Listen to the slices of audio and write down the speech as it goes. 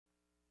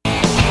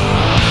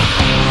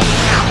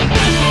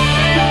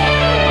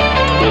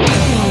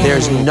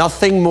There's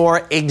nothing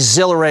more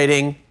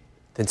exhilarating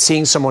than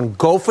seeing someone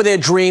go for their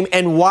dream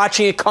and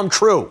watching it come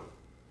true.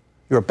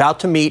 You're about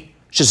to meet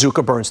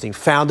Shizuka Bernstein,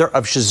 founder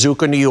of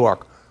Shizuka New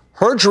York.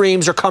 Her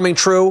dreams are coming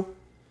true,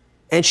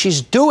 and she's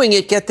doing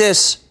it, get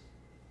this,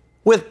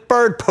 with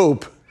bird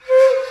poop.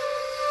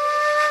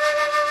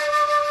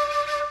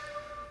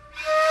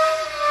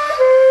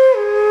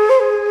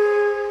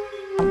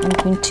 I'm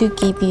going to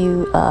give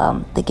you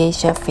the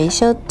Geisha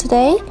Facial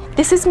today.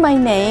 This is my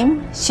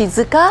name,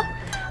 Shizuka,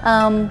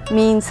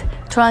 means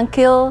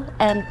tranquil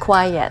and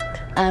quiet.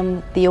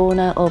 I'm the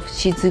owner of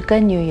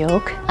Shizuka New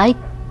York. I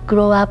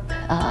grew up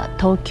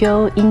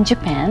Tokyo in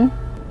Japan.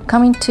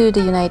 Coming to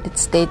the United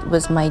States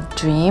was my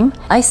dream.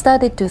 I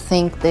started to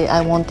think that I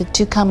wanted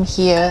to come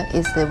here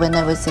when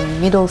I was in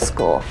middle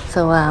school.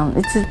 So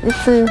it's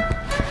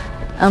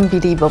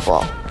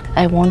unbelievable.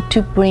 I want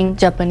to bring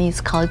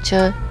Japanese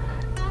culture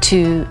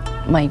to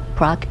my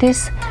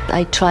practice.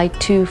 I tried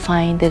to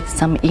find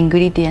some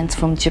ingredients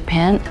from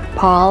Japan: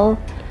 pearl,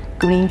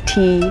 green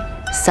tea,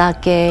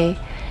 sake,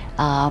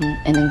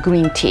 and then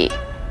green tea.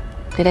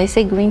 Did I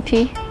say green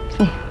tea?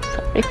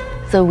 Sorry.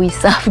 So we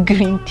serve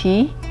green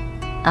tea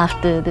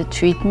after the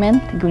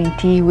treatment, green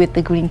tea with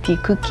the green tea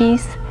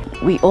cookies.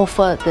 We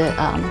offer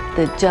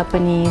the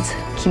Japanese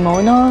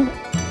kimono.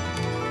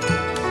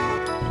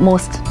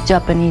 Most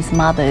Japanese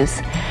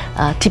mothers,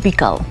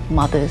 typical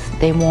mothers,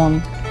 they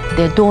want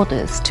their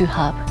daughters to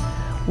have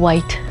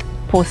white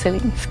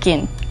porcelain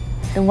skin.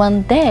 And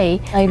one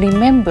day, I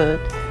remembered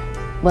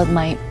what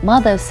my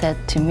mother said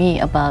to me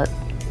about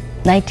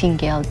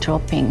nightingale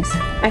droppings.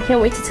 I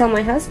can't wait to tell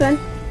my husband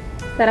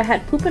that I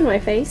had poop in my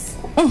face.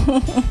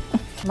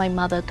 My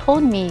mother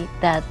told me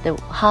that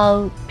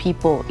how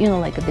people,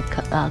 like the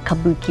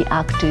kabuki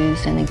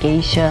actors and the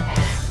geisha,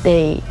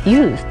 they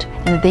used,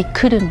 and they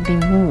couldn't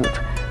remove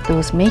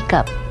those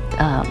makeup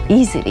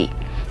easily.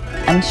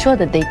 I'm sure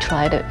that they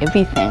tried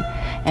everything,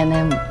 and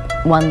then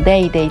one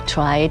day they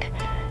tried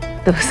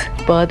those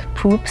bird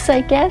poops,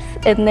 I guess,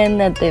 and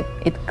then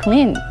it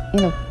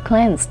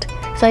cleansed.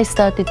 So I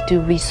started to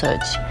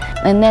research,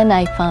 and then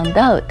I found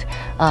out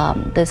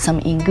there's some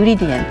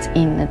ingredients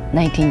in the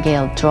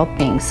nightingale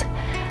droppings,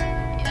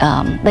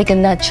 like a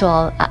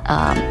natural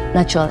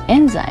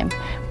enzyme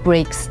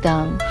breaks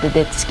down the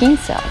dead skin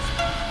cells.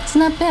 It's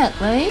not bad,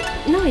 right?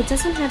 No, it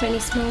doesn't have any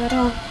smell at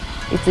all.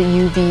 It's a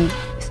UV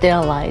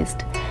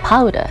sterilized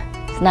powder.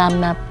 So now I'm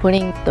not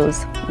putting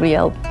those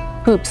real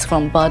poops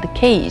from bird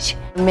cage.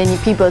 Many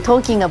people are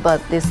talking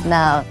about this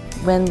now.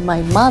 When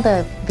my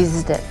mother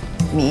visited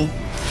me,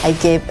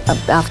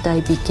 after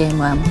I became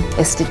an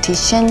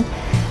esthetician,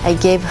 I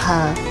gave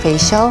her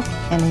facial,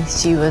 and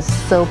she was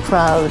so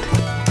proud.